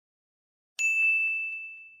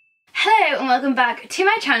Hello and welcome back to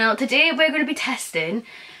my channel. Today we're going to be testing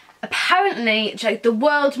apparently like the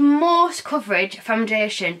world's most coverage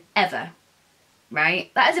foundation ever.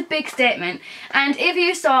 Right? That is a big statement, and if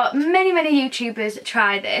you saw many YouTubers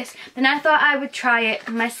try this, then I thought I would try it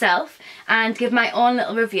myself and give my own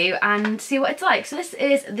little review and see what it's like. So this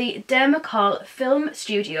is the Dermacol Film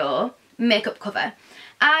Studio makeup cover.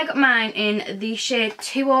 I got mine in the shade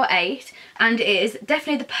 208 and it is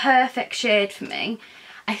definitely the perfect shade for me,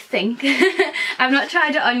 I think. I've not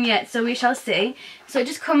tried it on yet, so we shall see. So it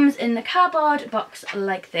just comes in the cardboard box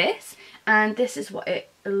like this, and this is what it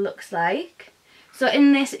looks like. So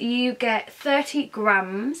in this you get 30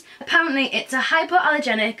 grams. Apparently it's a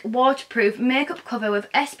hypoallergenic, waterproof makeup cover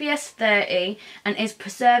with SPF 30 and is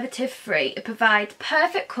preservative free. It provides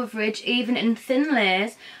perfect coverage even in thin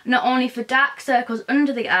layers, not only for dark circles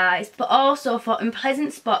under the eyes but also for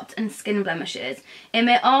unpleasant spots and skin blemishes. It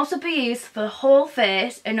may also be used for the whole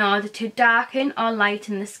face in order to darken or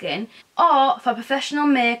lighten the skin, or for professional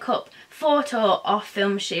makeup, photo or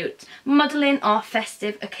film shoots, modelling or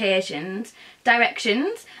festive occasions.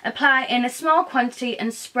 Directions: apply in a small quantity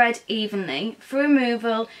and spread evenly. For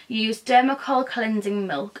removal, use Dermacol cleansing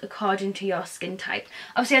milk according to your skin type.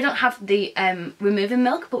 Obviously I don't have the removing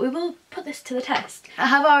milk, but we will put this to the test. I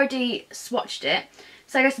have already swatched it.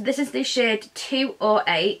 So like I said, this is the shade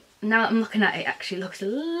 208. Now that I'm looking at it, it actually looks a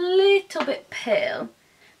little bit pale.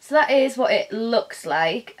 So that is what it looks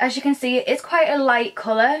like. As you can see, it is quite a light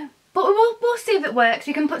colour. But we'll see if it works.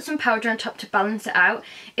 You can put some powder on top to balance it out.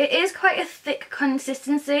 It is quite a thick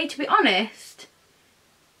consistency, to be honest.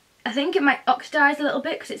 I think it might oxidise a little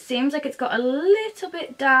bit because it seems like it's got a little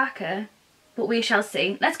bit darker. But we shall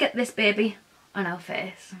see. Let's get this baby on our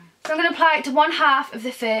face. So I'm going to apply it to one half of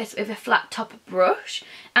the face with a flat top brush,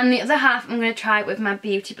 and the other half I'm going to try it with my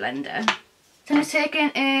beauty blender. So I'm just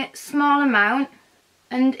taking a small amount,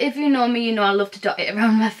 and if you know me, you know I love to dot it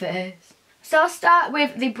around my face. So I'll start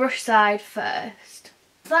with the brush side first.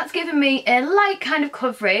 So that's giving me a light kind of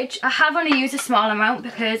coverage. I have only used a small amount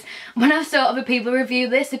because when I saw other people review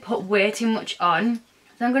this, they put way too much on.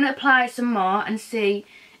 So I'm going to apply some more and see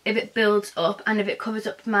if it builds up and if it covers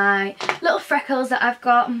up my little freckles that I've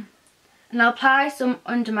got. And I'll apply some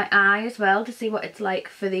under my eye as well to see what it's like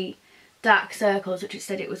for the dark circles, which it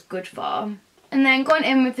said it was good for. And then going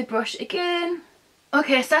in with the brush again.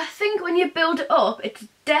 Okay, so I think when you build it up, it's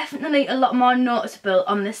definitely a lot more noticeable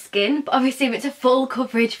on the skin. But obviously if it's a full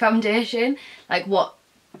coverage foundation, like what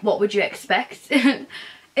would you expect? It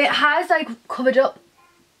has like covered up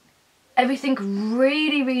everything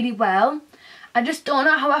really well. I just don't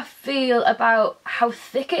know how I feel about how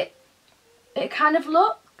thick it kind of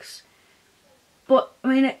looks. But I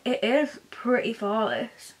mean, it is pretty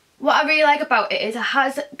flawless. What I really like about it is it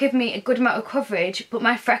has given me a good amount of coverage, but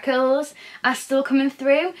my freckles are still coming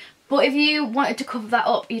through. But if you wanted to cover that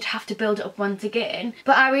up, you'd have to build it up once again.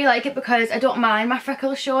 But I really like it because I don't mind my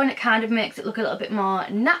freckles showing. It kind of makes it look a little bit more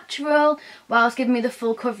natural, whilst giving me the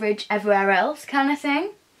full coverage everywhere else kind of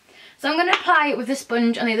thing. So I'm going to apply it with the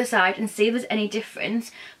sponge on the other side and see if there's any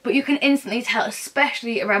difference. But you can instantly tell,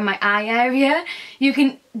 especially around my eye area, you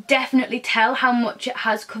can definitely tell how much it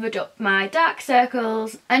has covered up my dark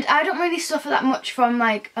circles. And I don't really suffer that much from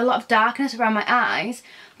like a lot of darkness around my eyes.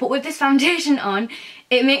 But with this foundation on,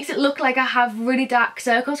 it makes it look like I have really dark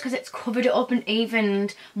circles because it's covered it up and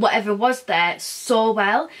evened whatever was there so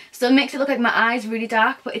well. So it makes it look like my eye's really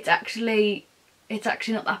dark, but it's actually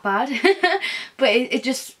not that bad. But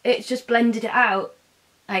it's just blended it out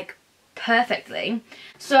like perfectly.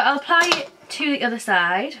 So I'll apply it to the other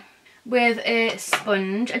side with a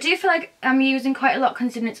sponge. I do feel like I'm using quite a lot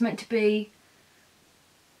considering it's meant to be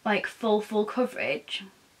like full coverage.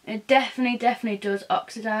 It definitely does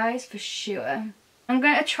oxidise for sure. I'm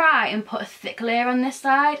going to try and put a thick layer on this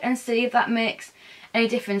side and see if that makes any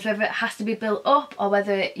difference, whether it has to be built up or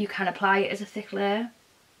whether you can apply it as a thick layer.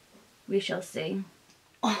 We shall see.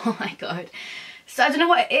 Oh my god. So I don't know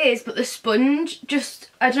what it is, but the sponge just,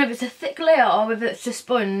 I don't know if it's a thick layer or whether it's a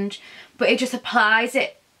sponge, but it just applies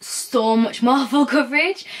it so much more full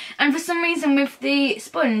coverage. And for some reason with the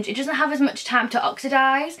sponge, it doesn't have as much time to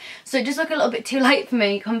oxidise. So it just looked a little bit too light for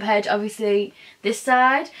me compared to obviously this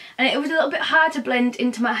side. And it was a little bit hard to blend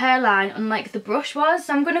into my hairline unlike the brush was.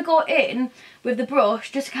 So I'm going to go in with the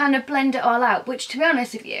brush just to kind of blend it all out, which to be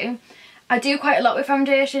honest with you, I do quite a lot with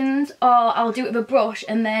foundations, or I'll do it with a brush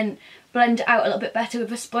and then blend it out a little bit better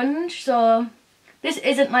with a sponge. So this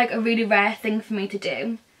isn't like a really rare thing for me to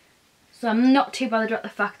do. So I'm not too bothered about the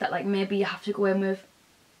fact that like maybe you have to go in with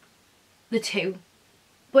the two.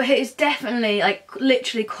 But it is definitely like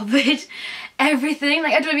literally covered everything.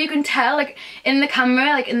 Like I don't know if you can tell, like in the camera,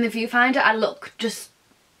 like in the viewfinder, I look just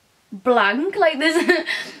blank. Like there's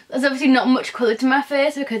obviously not much colour to my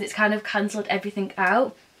face because it's kind of cancelled everything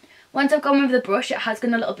out. Once I've gone with the brush, it has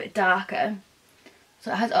gone a little bit darker.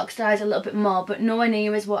 So it has oxidised a little bit more, but nowhere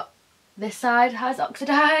near as what this side has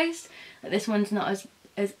oxidised. Like this one's not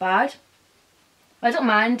as bad. But I don't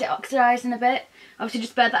mind it oxidising a bit. Obviously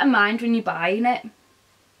just bear that in mind when you're buying it,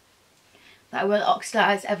 that it will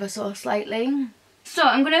oxidise ever so slightly. So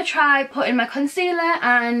I'm going to try putting my concealer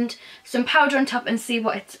and some powder on top and see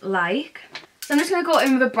what it's like. So I'm just going to go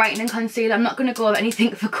in with a brightening concealer. I'm not going to go with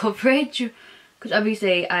anything for coverage because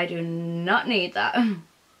obviously I do not need that. I'm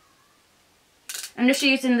just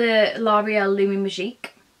using the L'Oreal Lumi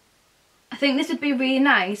Magique. I think this would be really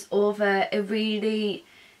nice over a really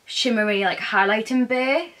shimmery like highlighting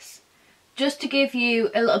base, just to give you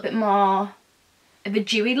a little bit more of a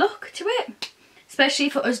dewy look to it, especially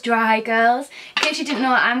for us dry girls. In case you didn't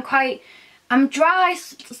know, I'm dry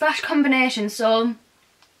 / combination, so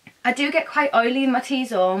I do get quite oily in my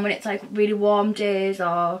T-zone when it's like really warm days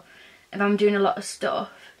or if I'm doing a lot of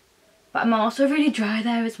stuff, but I'm also really dry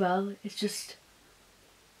there as well. It's just,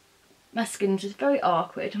 my skin's just very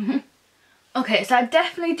awkward. Okay, so I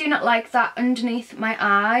definitely do not like that underneath my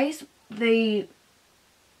eyes, the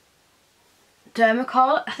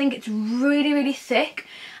Dermacol. I think it's really thick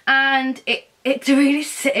and it's really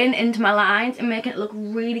sitting into my lines and making it look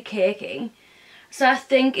really cakey. So I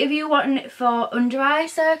think if you're wanting it for under eye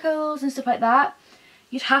circles and stuff like that,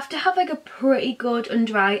 you'd have to have like a pretty good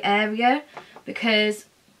under eye area, because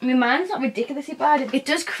I mean mine's not ridiculously bad. It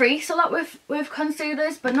does crease a lot with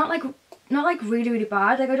concealers, but not like really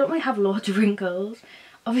bad. Like I don't really have loads of wrinkles.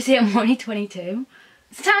 Obviously I'm only 22.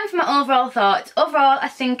 It's time for my overall thoughts. Overall, I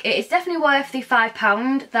think it is definitely worth the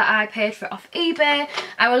 £5 that I paid for it off eBay.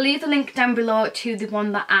 I will leave the link down below to the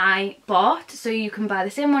one that I bought, so you can buy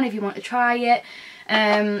the same one if you want to try it.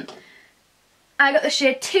 I got the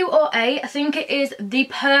shade 208. I think it is the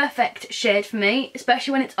perfect shade for me,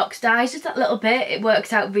 especially when it's oxidised just that little bit. It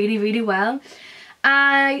works out really well.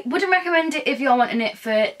 I wouldn't recommend it if you're wanting it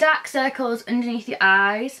for dark circles underneath your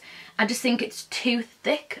eyes. I just think it's too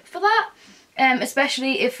thick for that.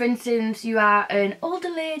 Especially if, for instance, you are an older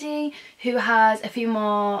lady who has a few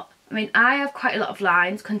more... I mean, I have quite a lot of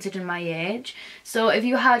lines considering my age. So if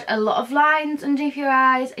you had a lot of lines underneath your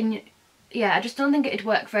eyes, and yeah, I just don't think it'd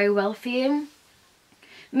work very well for you.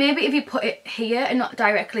 Maybe if you put it here and not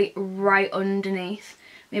directly right underneath.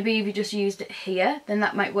 Maybe if you just used it here, then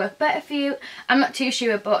that might work better for you. I'm not too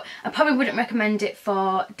sure, but I probably wouldn't recommend it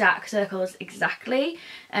for dark circles exactly,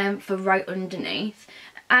 for right underneath.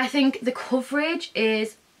 I think the coverage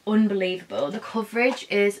is unbelievable. The coverage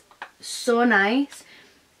is so nice.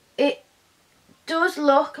 It does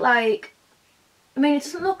look like, I mean it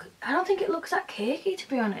doesn't look, I don't think it looks that cakey, to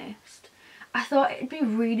be honest. I thought it'd be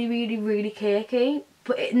really cakey,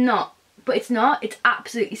 but it's not. It's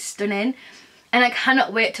absolutely stunning. And I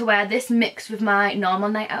cannot wait to wear this mixed with my normal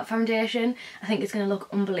night out foundation. I think it's going to look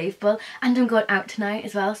unbelievable. And I'm going out tonight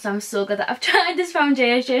as well, so I'm so glad that I've tried this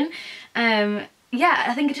foundation. Yeah,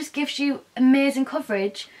 I think it just gives you amazing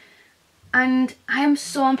coverage. And I am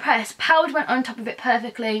so impressed. Powder went on top of it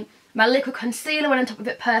perfectly. My liquid concealer went on top of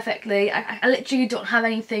it perfectly. I literally don't have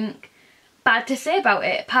anything bad to say about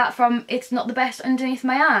it, apart from it's not the best underneath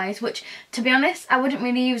my eyes, which, to be honest, I wouldn't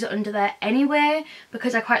really use it under there anyway,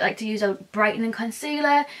 because I quite like to use a brightening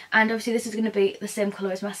concealer, and obviously this is going to be the same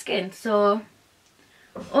colour as my skin. So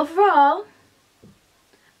overall,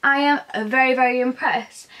 I am very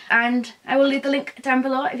impressed, and I will leave the link down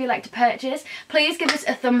below if you'd like to purchase. Please give us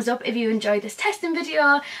a thumbs up if you enjoyed this testing video,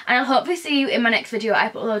 and I'll hopefully see you in my next video. I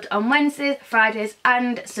upload on Wednesdays, Fridays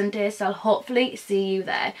and Sundays, so I'll hopefully see you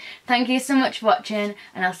there. Thank you so much for watching,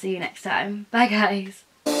 and I'll see you next time. Bye guys.